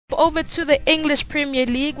over to the English Premier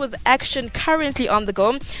League with action currently on the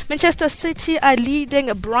go. Manchester City are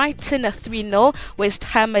leading Brighton 3-0. West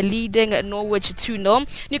Ham are leading Norwich 2-0.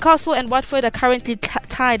 Newcastle and Watford are currently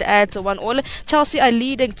tied at 1-1. Chelsea are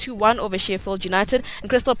leading 2-1 over Sheffield United.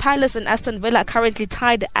 And Crystal Palace and Aston Villa are currently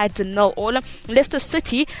tied at 0-0. Leicester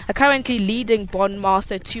City are currently leading Bournemouth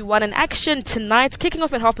 2-1. And action tonight, kicking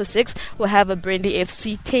off at 6:30, we'll have a Brandy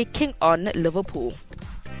FC taking on Liverpool.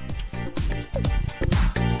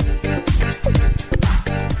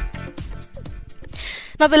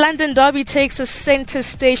 Now, the London derby takes a centre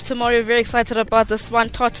stage tomorrow. Very excited about this one.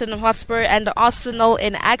 Tottenham Hotspur and Arsenal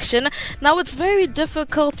in action. Now, it's very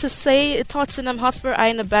difficult to say Tottenham Hotspur are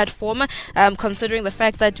in a bad form, considering the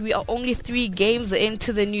fact that we are only 3 games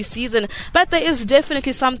into the new season. But there is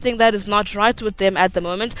definitely something that is not right with them at the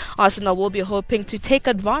moment. Arsenal will be hoping to take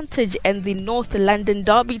advantage in the North London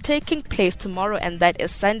derby taking place tomorrow, and that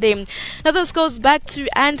is Sunday. Now, this goes back to,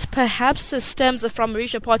 and perhaps stems from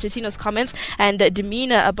Mauricio Pochettino's comments and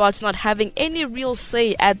demeanour about not having any real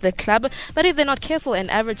say at the club. But if they're not careful, an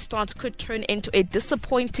average start could turn into a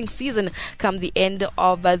disappointing season come the end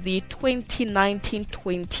of the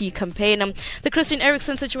 2019-20 campaign. The Christian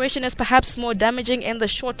Eriksen situation is perhaps more damaging in the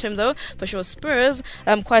short term, though. For sure, Spurs,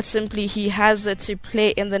 quite simply, he has to play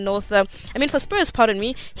in the for Spurs,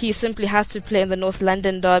 he simply has to play in the North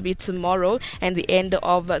London derby tomorrow, and the end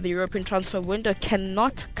of the European transfer window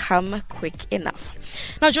cannot come quick enough.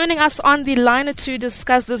 Now, joining us on the line to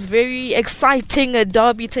discuss this very exciting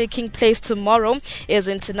derby taking place tomorrow is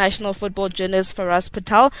international football journalist Faraz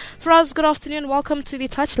Patel. Faraz, good afternoon. Welcome to the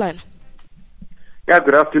Touchline. Yeah,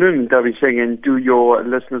 good afternoon, Nthabiseng, and to your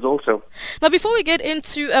listeners also. Now, before we get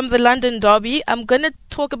into the London derby, I'm going to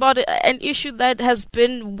talk about an issue that has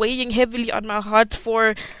been weighing heavily on my heart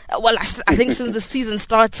for, I think since the season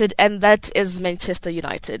started, and that is Manchester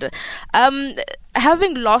United.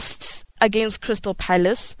 Having lost against Crystal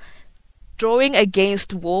Palace, drawing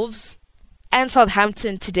against Wolves and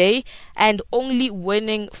Southampton today, and only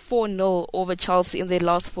winning 4-0 over Chelsea in their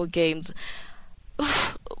last 4 games.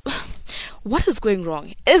 What is going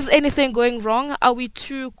wrong? Is anything going wrong? Are we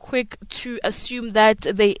too quick to assume that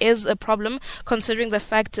there is a problem, considering the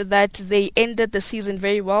fact that they ended the season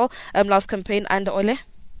very well last campaign under Ole?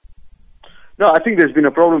 No, I think there's been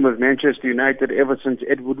a problem with Manchester United ever since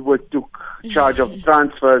Ed Woodward took charge of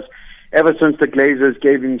transfers. Ever since the Glazers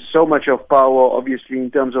gave him so much of power, obviously,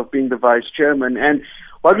 in terms of being the vice chairman. And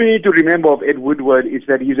what we need to remember of Ed Woodward is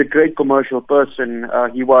that he's a great commercial person.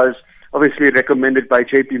 He was obviously recommended by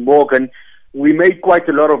JP Morgan. We made quite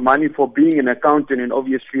a lot of money for being an accountant, and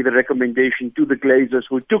obviously the recommendation to the Glazers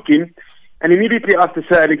who took him. And immediately after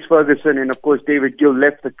Sir Alex Ferguson and, of course, David Gill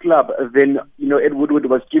left the club, then, Ed Woodward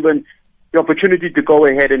was given the opportunity to go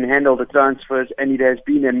ahead and handle the transfers, and it has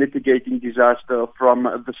been a mitigating disaster from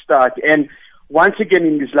the start. And once again,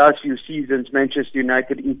 in these last few seasons, Manchester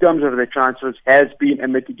United, in terms of the transfers, has been a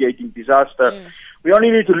mitigating disaster. We only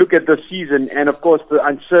need to look at the season and, of course, the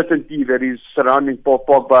uncertainty that is surrounding Paul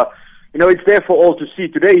Pogba. It's there for all to see.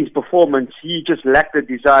 Today, his performance, he just lacked the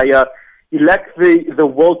desire. He lacked the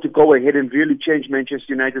will to go ahead and really change Manchester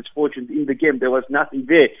United's fortunes in the game. There was nothing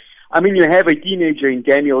there. You have a teenager in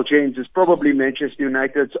Daniel James, who's probably Manchester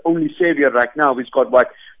United's only savior right now. He's got,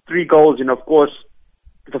 3 goals, and of course,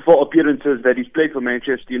 the 4 appearances that he's played for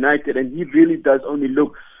Manchester United, and he really does only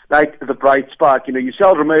look like the bright spark. You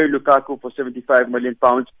sell Romelu Lukaku for £75 million,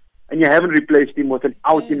 and you haven't replaced him with an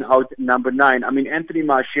out-and-out number 9. Anthony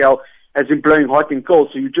Martial has been blowing hot and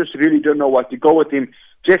cold, so you just really don't know what to go with him.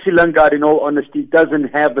 Jesse Lingard, in all honesty,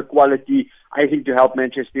 doesn't have the quality, I think, to help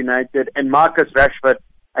Manchester United. And Marcus Rashford,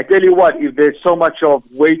 I tell you what, if there's so much of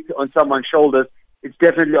weight on someone's shoulders, it's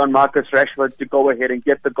definitely on Marcus Rashford to go ahead and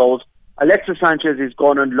get the goals. Alexis Sanchez is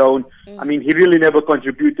gone on loan. He really never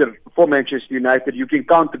contributed for Manchester United. You can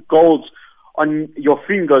count the goals on your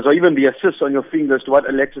fingers, or even the assists on your fingers, to what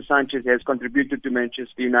Alexis Sanchez has contributed to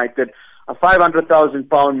Manchester United. A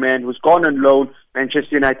 £500,000 man who's gone on loan.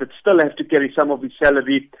 Manchester United still have to carry some of his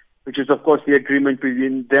salary, which is, of course, the agreement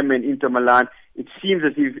between them and Inter Milan. It seems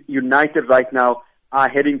as if United right now are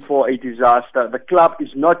heading for a disaster. The club is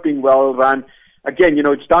not being well run. Again,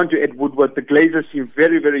 it's down to Ed Woodward. The Glazers seem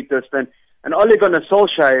very, very distant. And Ole Gunnar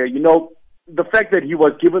Solskjaer, the fact that he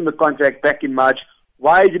was given the contract back in March,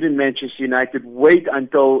 why didn't Manchester United wait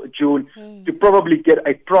until June to probably get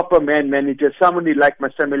a proper man manager, somebody like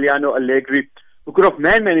Massimiliano Allegri, who could have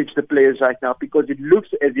man-managed the players right now, because it looks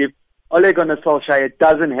as if Ole Gunnar Solskjaer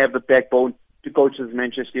doesn't have the backbone to coach this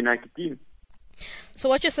Manchester United team. So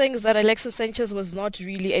what you're saying is that Alexis Sanchez was not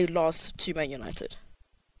really a loss to Man United?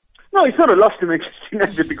 No, it's not a loss to Manchester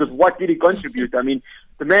United, because what did he contribute?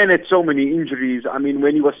 The the man had so many injuries. I mean,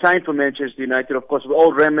 when he was signed for Manchester United, of course, we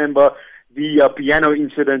all remember the piano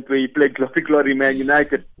incident where he played Glory Glory Man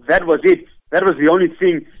United. That was it. That was the only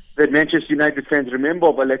thing that Manchester United fans remember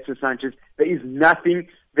of Alexis Sanchez. There is nothing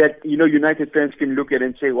that, United fans can look at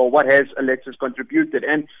and say, well, what has Alexis contributed?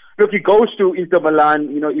 And look, he goes to Inter Milan,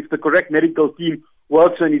 if the correct medical team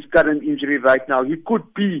works on his current injury right now, he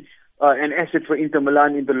could be an asset for Inter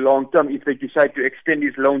Milan in the long term if they decide to extend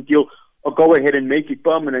his loan deal or go ahead and make it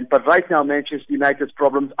permanent. But right now, Manchester United's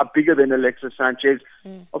problems are bigger than Alexis Sanchez.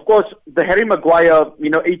 Of course, the Harry Maguire,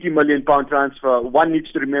 £80 million transfer, one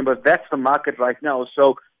needs to remember that's the market right now.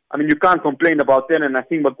 So, I mean, you can't complain about that. And I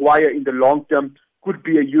think Maguire in the long term could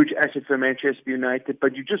be a huge asset for Manchester United.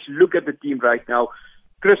 But you just look at the team right now.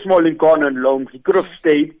 Chris Smalling gone on loan. He could have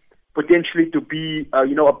stayed potentially to be,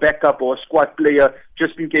 a backup or a squad player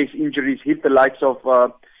just in case injuries hit the likes of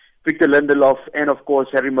Victor Lindelof and, of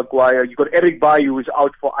course, Harry Maguire. You got Eric Bailly, who is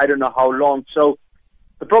out for I don't know how long. So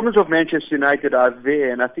the problems of Manchester United are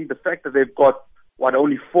there. And I think the fact that they've got,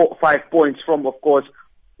 only 5 points from, of course,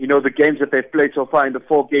 the games that they've played so far in the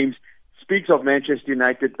 4 games speaks of Manchester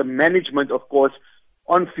United, the management, of course,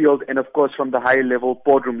 on field and, of course, from the higher level,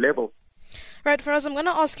 boardroom level. Right, Faraz, I'm going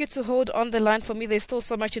to ask you to hold on the line for me. There's still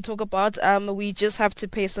so much to talk about. We just have to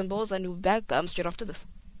pay some bills and we'll be back straight after this.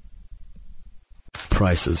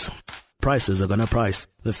 Prices are going to price.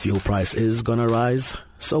 The fuel price is going to rise.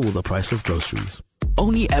 So will the price of groceries.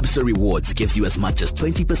 Only Absa Rewards gives you as much as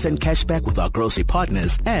 20% cash back with our grocery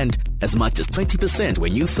partners and as much as 20%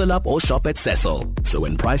 when you fill up or shop at Cecil. So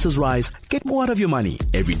when prices rise, get more out of your money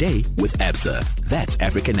every day with Absa. That's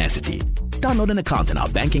Africanacity. Download an account in our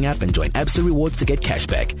banking app and join Absa Rewards to get cash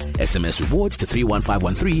back. SMS rewards to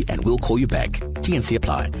 31513 and we'll call you back. TNC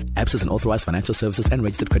apply. Absa is an authorized financial services and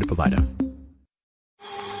registered credit provider.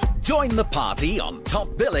 Join the party on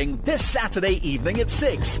Top Billing this Saturday evening at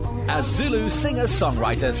 6 as Zulu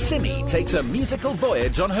singer-songwriter Simi takes a musical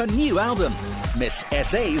voyage on her new album. Miss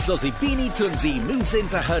S.A. Zozibini Tunzi moves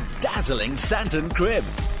into her dazzling Santon crib.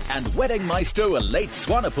 And wedding maestro Late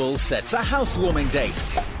Swanepoel sets a housewarming date,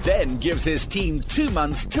 then gives his team 2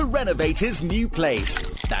 months to renovate his new place.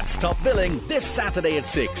 That's Top Billing this Saturday at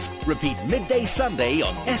 6. Repeat midday Sunday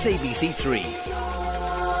on SABC 3.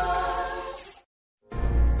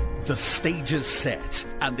 The stage is set,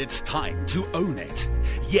 and it's time to own it.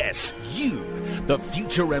 Yes, you, the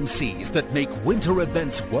future MCs that make winter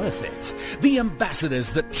events worth it. The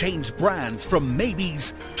ambassadors that change brands from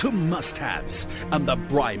maybes to must-haves. And the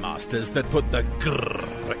brymasters that put the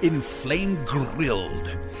grrr in flame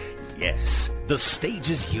grilled. Yes, the stage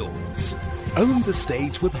is yours. Own the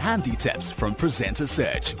stage with handy tips from Presenter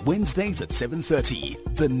Search. Wednesdays at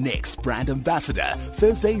 7:30. The next brand ambassador.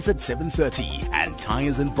 Thursdays at 7:30. And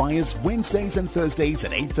Tires and Briars Wednesdays and Thursdays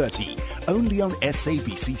at 8:30. Only on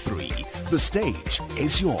SABC 3. The stage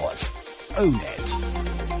is yours. Own it.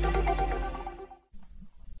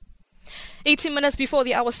 18 minutes before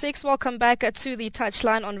the hour 6, welcome back to the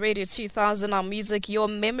touchline on Radio 2000, our music, your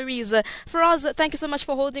memories. Faraz, thank you so much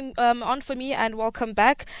for holding on for me and welcome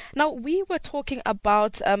back. Now, we were talking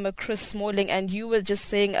about Chris Smalling and you were just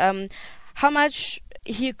saying how much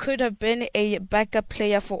he could have been a backup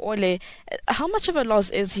player for Ole. How much of a loss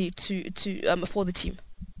is he to for the team?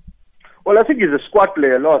 Well, I think he's a squad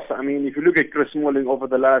player loss. I mean, if you look at Chris Smalling over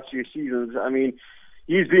the last few seasons, I mean,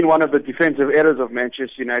 he's been one of the defensive errors of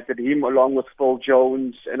Manchester United, him along with Phil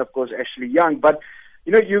Jones and, of course, Ashley Young. But,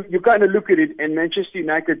 you kind of look at it, and Manchester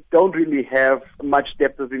United don't really have much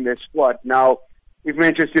depth within their squad. Now, if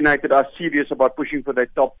Manchester United are serious about pushing for their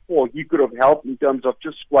top 4, he could have helped in terms of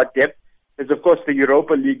just squad depth. There's, of course, the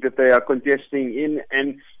Europa League that they are contesting in,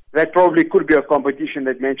 and that probably could be a competition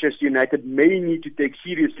that Manchester United may need to take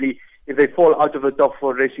seriously if they fall out of the top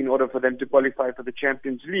 4 race in order for them to qualify for the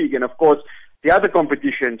Champions League. And, of course, the other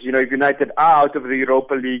competitions, if United are out of the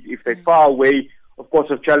Europa League, if they're far away, of course,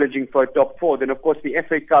 of challenging for a top 4, then, of course, the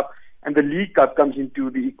FA Cup and the League Cup comes into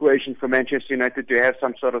the equation for Manchester United to have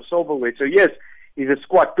some sort of silverware. So, yes, he's a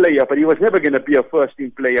squad player, but he was never going to be a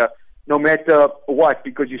first-team player no matter what,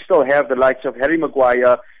 because you still have the likes of Harry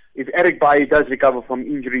Maguire. If Eric Bailly does recover from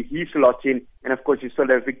injury, he slots in, and, of course, you still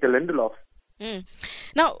have Victor Lindelof.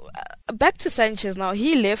 Now, back to Sanchez now.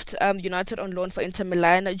 He left United on loan for Inter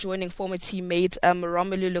Milan, joining former teammate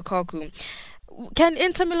Romelu Lukaku. Can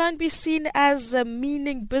Inter Milan be seen as a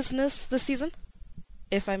meaning business this season,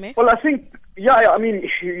 if I may? Well, I think, I mean,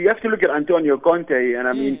 you have to look at Antonio Conte, and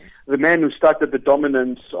I mean, the man who started the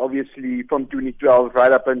dominance, obviously, from 2012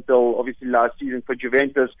 right up until, obviously, last season for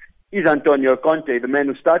Juventus, is Antonio Conte, the man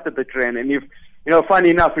who started the trend. And if, funny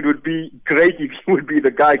enough, it would be great if he would be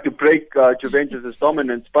the guy to break Juventus'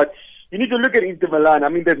 dominance. But you need to look at Inter Milan. I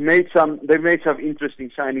mean, they've made some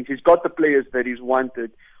interesting signings. He's got the players that he's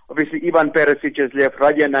wanted. Obviously, Ivan Perisic has left.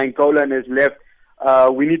 Radja Nainggolan has left.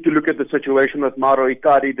 We need to look at the situation with Mauro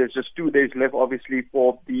Icardi. There's just 2 days left, obviously,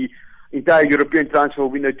 for the entire European transfer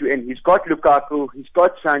window to end. He's got Lukaku. He's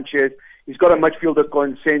got Sanchez. He's got a midfielder,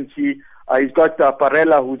 Consensi. He's got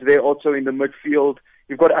Parella, who's there also in the midfield.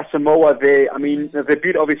 You've got Asamoah there. I mean, they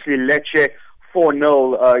beat, obviously, Lecce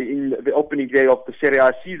 4-0 in the opening day of the Serie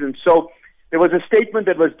A season. So there was a statement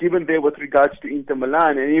that was given there with regards to Inter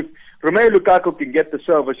Milan. And if Romelu Lukaku can get the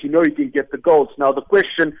service, you know he can get the goals. Now, the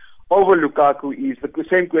question over Lukaku is the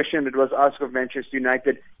same question that was asked of Manchester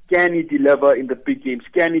United. Can he deliver in the big games?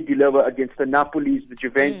 Can he deliver against the Napolis, the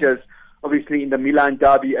Juventus, obviously in the Milan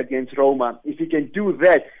derby against Roma? If he can do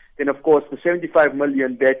that, then of course the 75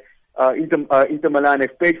 million that Inter Milan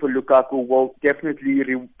have paid for Lukaku will definitely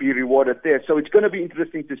be rewarded there. So it's going to be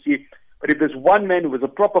interesting to see. But if there's one man who is a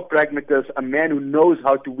proper pragmatist, a man who knows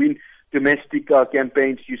how to win domestic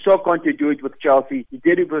campaigns, you saw Conte do it with Chelsea. He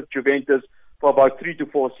did it with Juventus for about 3 to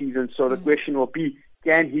 4 seasons. So the question will be,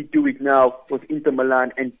 can he do it now with Inter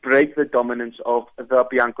Milan and break the dominance of the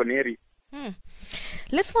Bianconeri?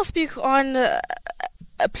 Let's now speak on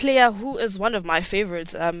a player who is one of my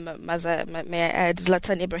favorites, may I add,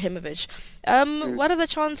 Zlatan Ibrahimovic. What are the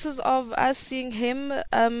chances of us seeing him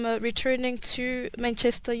returning to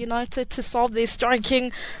Manchester United to solve their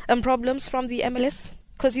striking problems from the MLS?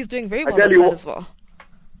 Because he's doing very well this side as well.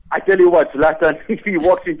 I tell you what, Zlatan, if he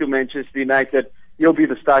walks into Manchester United, he'll be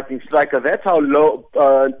the starting striker. That's how low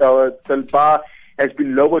the bar has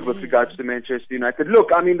been lowered with regards to Manchester United.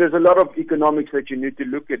 Look, I mean, there's a lot of economics that you need to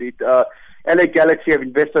look at it. LA Galaxy have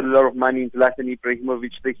invested a lot of money in Zlatan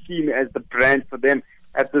Ibrahimovic. They see him as the brand for them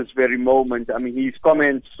at this very moment. I mean, his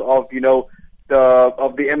comments of, the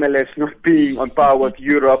MLS not being on par with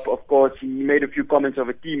Europe, of course, he made a few comments of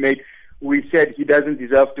a teammate who he said he doesn't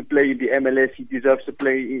deserve to play in the MLS. He deserves to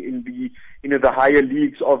play in the higher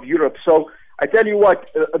leagues of Europe. So I tell you what,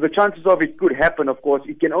 the chances of it could happen, of course,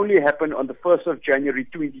 it can only happen on the 1st of January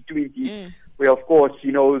 2020, where, of course,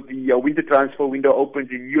 the winter transfer window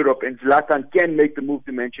opens in Europe and Zlatan can make the move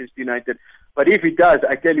to Manchester United. But if he does,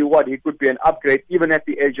 I tell you what, he could be an upgrade, even at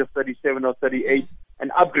the age of 37 or 38,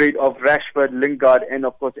 an upgrade of Rashford, Lingard, and,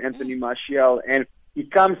 of course, Anthony Martial. And he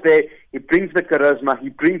comes there, he brings the charisma, he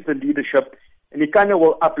brings the leadership, and he kind of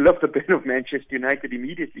will uplift the band of Manchester United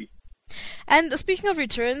immediately. And speaking of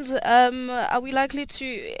returns, are we likely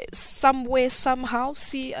to somehow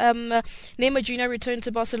see Neymar Jr. return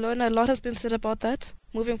to Barcelona? A lot has been said about that,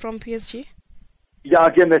 moving from PSG. Yeah,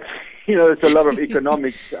 again, that's it's a lot of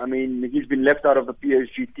economics. I mean, he's been left out of the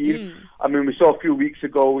PSG team. I mean, we saw a few weeks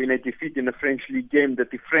ago in a defeat in the French League game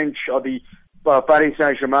that the French or the Paris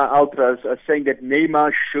Saint-Germain Ultras are saying that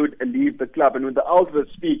Neymar should leave the club. And when the Ultras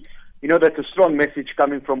speak, that's a strong message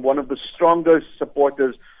coming from one of the strongest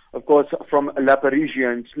supporters, of course, from La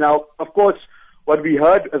Parisians. Now, of course, what we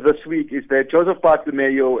heard this week is that Joseph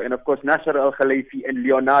Bartomeu and, of course, Nasser Al-Khelaifi and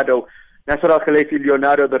Leonardo,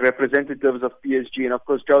 the representatives of PSG, and, of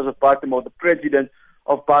course, Joseph Bartomeu, the president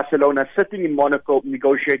of Barcelona, sitting in Monaco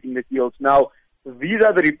negotiating the deals. Now, these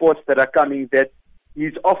are the reports that are coming that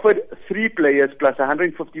he's offered 3 players plus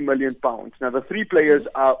 150 million pounds. Now, the 3 players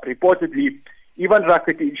are reportedly Ivan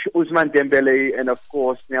Rakitic, Ousmane Dembele, and, of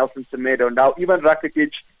course, Nelson Semedo. Now, Ivan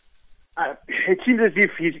Rakitic, it seems as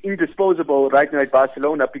if he's indisposable right now at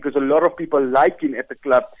Barcelona because a lot of people like him at the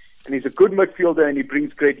club, and he's a good midfielder and he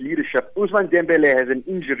brings great leadership. Ousmane Dembele has an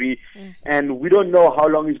injury, and we don't know how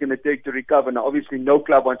long he's going to take to recover. Now, obviously, no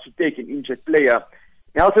club wants to take an injured player.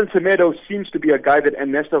 Nelson Semedo seems to be a guy that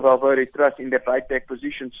Ernesto Valverde trusts in that right back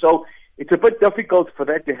position, so it's a bit difficult for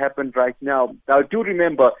that to happen right now. Now, do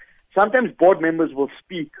remember, sometimes board members will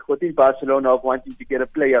speak within Barcelona of wanting to get a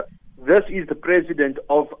player. This is the president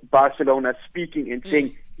of Barcelona speaking and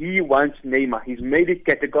saying he wants Neymar. He's made it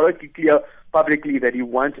categorically clear publicly that he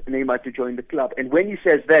wants Neymar to join the club. And when he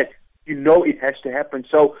says that, it has to happen.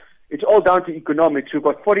 So it's all down to economics. We've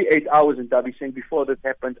got 48 hours in Nthabiseng before this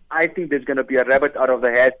happens. I think there's going to be a rabbit out of the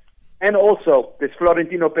hat. And also, there's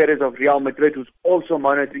Florentino Perez of Real Madrid who's also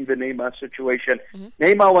monitoring the Neymar situation.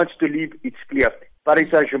 Neymar wants to leave, it's clear. Paris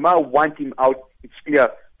Saint-Germain want him out, it's clear.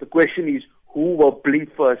 The question is, who will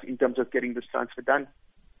blink first in terms of getting this transfer done?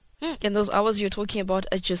 And those hours you're talking about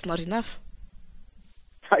are just not enough.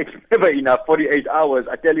 It's never enough, 48 hours.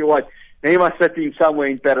 I tell you what, Neymar's sitting somewhere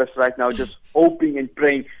in Paris right now, just hoping and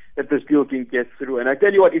praying that this deal can get through. And I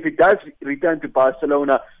tell you what, if it does return to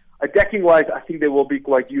Barcelona, attacking-wise, I think they will be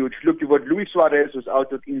quite huge. Look, you've got Luis Suarez, who's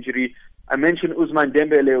out with injury. I mentioned Ousmane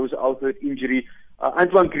Dembele, who's out with injury.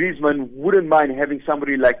 Antoine Griezmann wouldn't mind having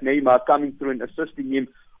somebody like Neymar coming through and assisting him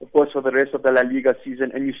of course, for the rest of the La Liga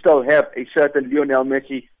season. And you still have a certain Lionel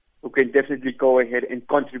Messi who can definitely go ahead and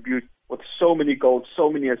contribute with so many goals,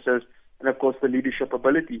 so many assists, and of course the leadership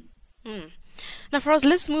ability. Now, Faraz,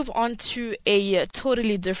 let's move on to a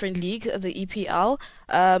totally different league, the EPL.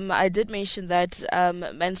 I did mention that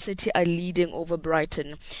Man City are leading over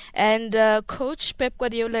Brighton. And Coach Pep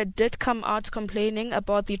Guardiola did come out complaining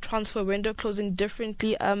about the transfer window closing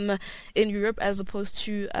differently in Europe as opposed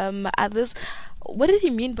to others. What did he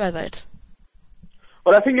mean by that?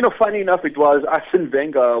 Well, I think, funny enough, it was Arsene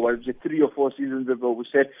Wenger, was it 3 or 4 seasons ago, who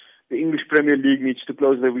said the English Premier League needs to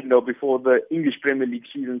close the window before the English Premier League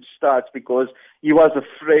season starts because he was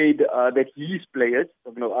afraid that his players,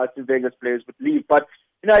 Arsene Wenger's players, would leave. But,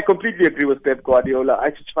 I completely agree with Pep Guardiola. I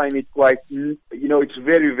just find it quite, it's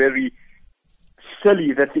very, very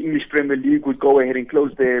silly that the English Premier League would go ahead and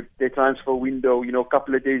close their transfer window, a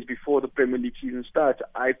couple of days before the Premier League season starts.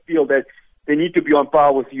 I feel that they need to be on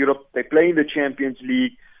par with Europe. They play in the Champions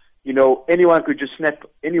League. Anyone could just snap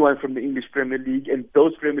anyone from the English Premier League, and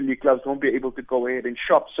those Premier League clubs won't be able to go ahead and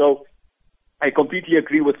shop. So I completely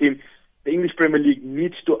agree with him. The English Premier League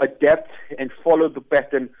needs to adapt and follow the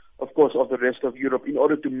pattern, of course, of the rest of Europe in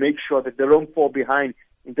order to make sure that they don't fall behind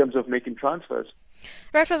in terms of making transfers.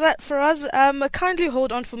 Right, for us, kindly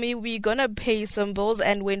hold on for me. We're going to pay some bills,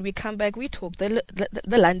 and when we come back, we talk the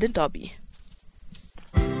London Derby.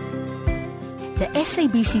 The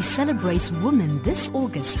SABC celebrates women this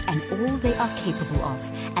August and all they are capable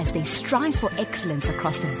of as they strive for excellence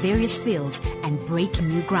across the various fields and break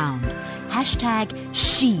new ground. #SheIsPower.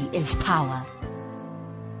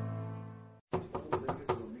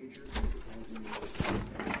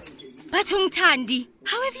 Batung Tandi,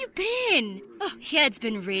 how have you been? Oh, here it's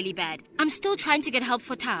been really bad. I'm still trying to get help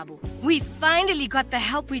for Thabo. We finally got the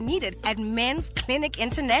help we needed at Men's Clinic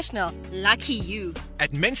International. Lucky you.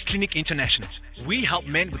 At Men's Clinic International, we help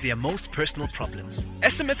men with their most personal problems.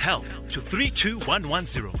 SMS HELP to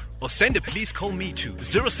 32110 or send a please call me to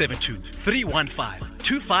 072 315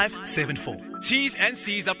 2574. T's and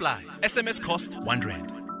C's apply. SMS cost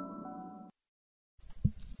R1.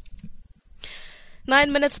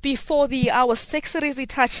 9 minutes before the hour 6, it is the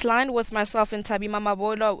touchline with myself and Tabi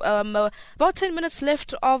Mamabolo. About 10 minutes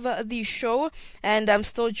left of the show, and I'm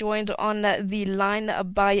still joined on the line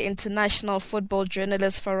by international football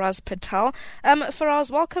journalist Faraz Patel.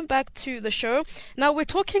 Faraz, welcome back to the show. Now we're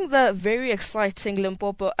talking the very exciting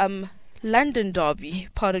Limpopo London Derby,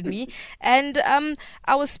 pardon me. And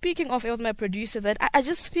I was speaking off air with my producer that I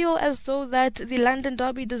just feel as though that the London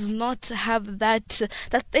Derby does not have that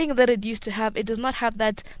thing that it used to have. It does not have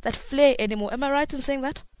that flair anymore. Am I right in saying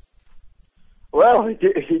that? Well,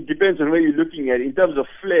 it depends on where you're looking at. In terms of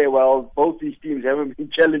flair, well, both these teams haven't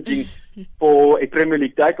been challenging for a Premier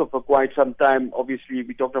League title for quite some time. Obviously,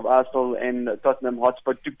 we talked of Arsenal and Tottenham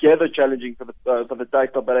Hotspur together challenging for the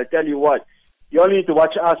title. But I tell you what, you only need to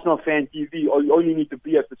watch Arsenal Fan TV, or you only need to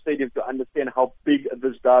be at the stadium to understand how big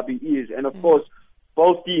this derby is. And of course,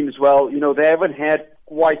 both teams, well, they haven't had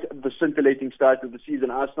quite the scintillating start of the season.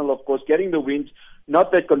 Arsenal, of course, getting the wins,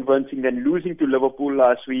 not that convincing, then losing to Liverpool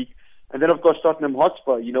last week. And then, of course, Tottenham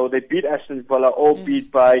Hotspur, they beat Aston Villa, albeit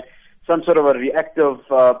by some sort of a reactive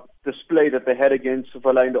display that they had against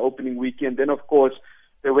Villa in the opening weekend. Then, of course,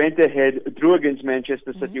 they went ahead, drew against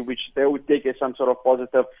Manchester City, which they would take as some sort of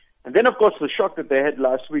positive. And then, of course, the shock that they had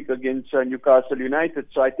last week against Newcastle United.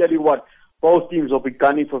 So I tell you what, both teams will be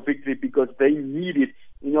gunning for victory because they need it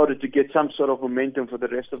in order to get some sort of momentum for the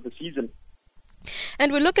rest of the season.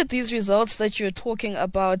 And we look at these results that you're talking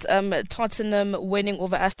about, Tottenham winning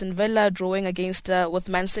over Aston Villa, drawing against with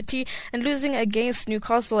Man City, and losing against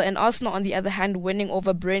Newcastle, and Arsenal, on the other hand, winning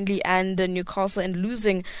over Burnley and Newcastle and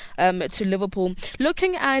losing to Liverpool.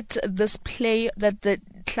 Looking at this play that the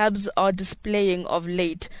clubs are displaying of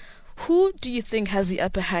late, who do you think has the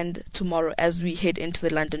upper hand tomorrow as we head into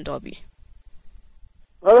the London Derby?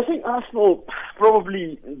 Well, I think Arsenal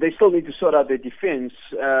probably, they still need to sort out their defence.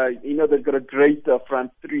 They've got a great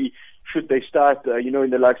front three should they start, in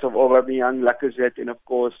the likes of Aubameyang, Lacazette, and of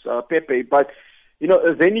course Pepe. But,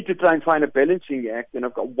 they need to try and find a balancing act. And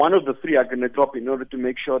I've got one of the three are going to drop in order to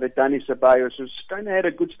make sure that Dani Ceballos, who's kind of had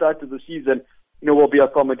a good start to the season, will be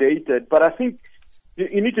accommodated. But I think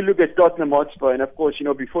you need to look at Tottenham Hotspur, and of course,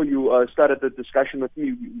 before you started the discussion with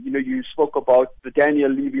me, you spoke about the Daniel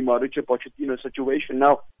Levy, Mauricio Pochettino situation.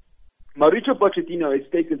 Now, Mauricio Pochettino has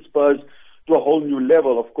taken Spurs to a whole new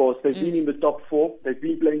level, of course. They've been in the top 4, they've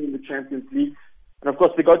been playing in the Champions League, and of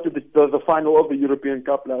course, they got to the final of the European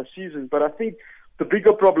Cup last season. But I think the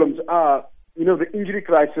bigger problems are the injury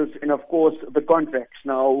crisis and, of course, the contracts.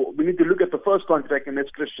 Now, we need to look at the first contract, and that's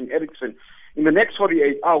Christian Eriksen. In the next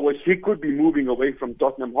 48 hours, he could be moving away from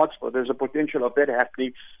Tottenham Hotspur. There's a potential of that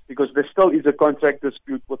happening because there still is a contract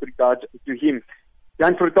dispute with regards to him.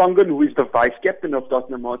 Jan Vertonghen, who is the vice-captain of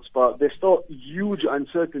Tottenham Hotspur, there's still huge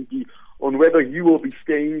uncertainty on whether he will be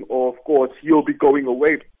staying or, of course, he'll be going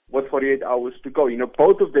away with 48 hours to go.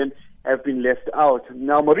 Both of them have been left out.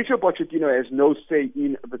 Now, Mauricio Pochettino has no say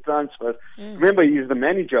in the transfers. Remember, he is the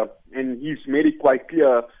manager, and he's made it quite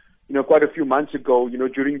clear, quite a few months ago,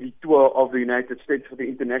 during the tour of the United States for the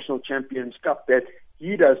International Champions Cup, that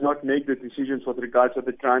he does not make the decisions with regards to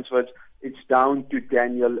the transfers. It's down to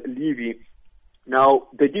Daniel Levy. Now,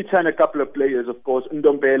 they did sign a couple of players, of course,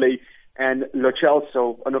 Ndombele and Lo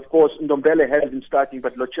Celso. And, of course, Ndombele has been starting,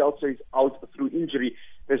 but Lo Celso is out through injury.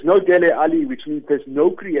 There's no Dele Alli, which means there's no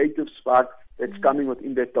creative spark that's coming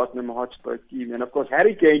within that Tottenham Hotspur team. And, of course,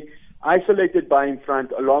 Harry Kane, isolated by in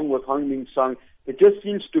front, along with Heung-min Son. It just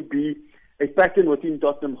seems to be a pattern within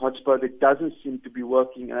Tottenham Hotspur that doesn't seem to be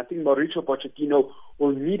working. And I think Mauricio Pochettino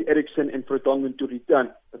will need Eriksen and Vertonghen to return.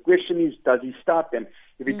 The question is, does he start them?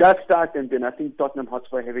 If he does start them, then I think Tottenham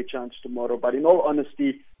Hotspur have a chance tomorrow. But in all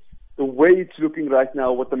honesty, the way it's looking right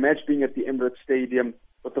now, with the match being at the Emirates Stadium,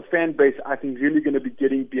 with the fan base, I think really going to be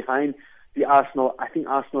getting behind the Arsenal. I think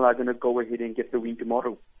Arsenal are going to go ahead and get the win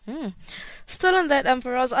tomorrow. Still on that,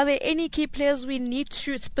 Faraz, are there any key players we need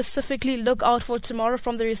to specifically look out for tomorrow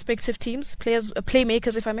from the respective teams,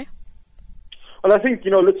 playmakers, if I may? Well, I think,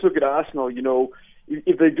 let's look at Arsenal.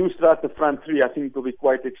 If they do start the front three, I think it will be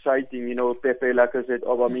quite exciting. Pepe, Lacazette,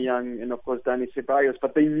 Aubameyang, and of course Dani Ceballos.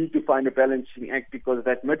 But they need to find a balancing act because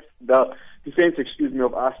the defense,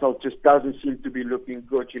 of Arsenal just doesn't seem to be looking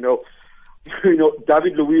good.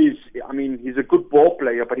 David Luiz, he's a good ball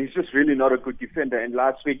player, but he's just really not a good defender. And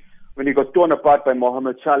last week, when he got torn apart by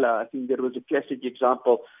Mohamed Salah, I think that was a classic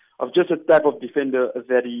example of just a type of defender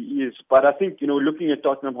that he is. But I think, looking at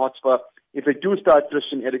Tottenham Hotspur, if they do start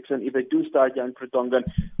Christian Eriksen, if they do start Jan Vertonghen,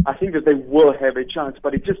 I think that they will have a chance.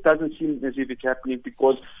 But it just doesn't seem as if it's happening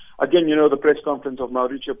because, again, the press conference of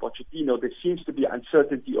Mauricio Pochettino, there seems to be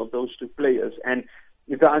uncertainty of those two players. And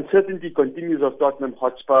if the uncertainty continues of Tottenham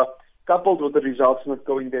Hotspur, coupled with the results not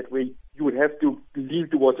going that way, you would have to lean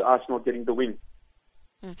towards Arsenal getting the win.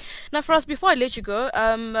 Now, for us, before I let you go,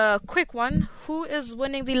 a quick one. Who is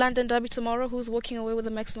winning the London Derby tomorrow? Who's walking away with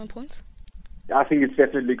the maximum points? I think it's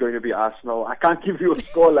definitely going to be Arsenal. I can't give you a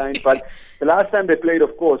scoreline, but the last time they played,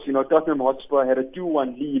 of course, Tottenham Hotspur had a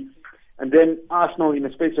 2-1 lead. And then Arsenal, in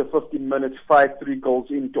a space of 15 minutes, 5-3 goals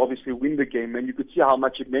in to obviously win the game. And you could see how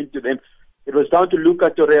much it meant to them. It was down to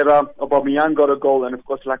Luca Torreira, Aubameyang got a goal, and of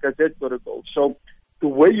course Lacazette got a goal. So the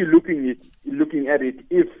way you're looking at it,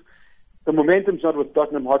 if the momentum's not with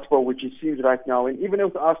Tottenham Hotspur, which it seems right now, and even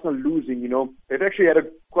with Arsenal losing, they've actually had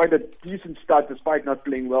quite a decent start despite not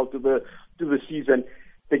playing well to the season.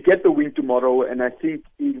 They get the win tomorrow, and I think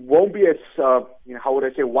it won't be as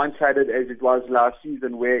one-sided as it was last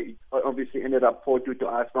season, where it obviously ended up 4-2 to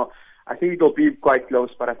Arsenal. I think it'll be quite close,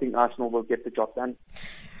 but I think Arsenal will get the job done.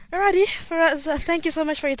 Alrighty, Faraz, thank you so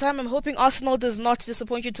much for your time. I'm hoping Arsenal does not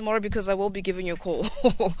disappoint you tomorrow because I will be giving you a call.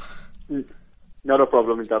 Not a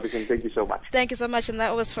problem, Nthabiseng. Thank you so much. Thank you so much. And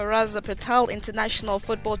that was Faraz Patel, international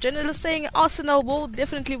football journalist, saying Arsenal will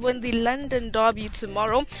definitely win the London Derby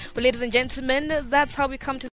tomorrow. Well, ladies and gentlemen, that's how we come to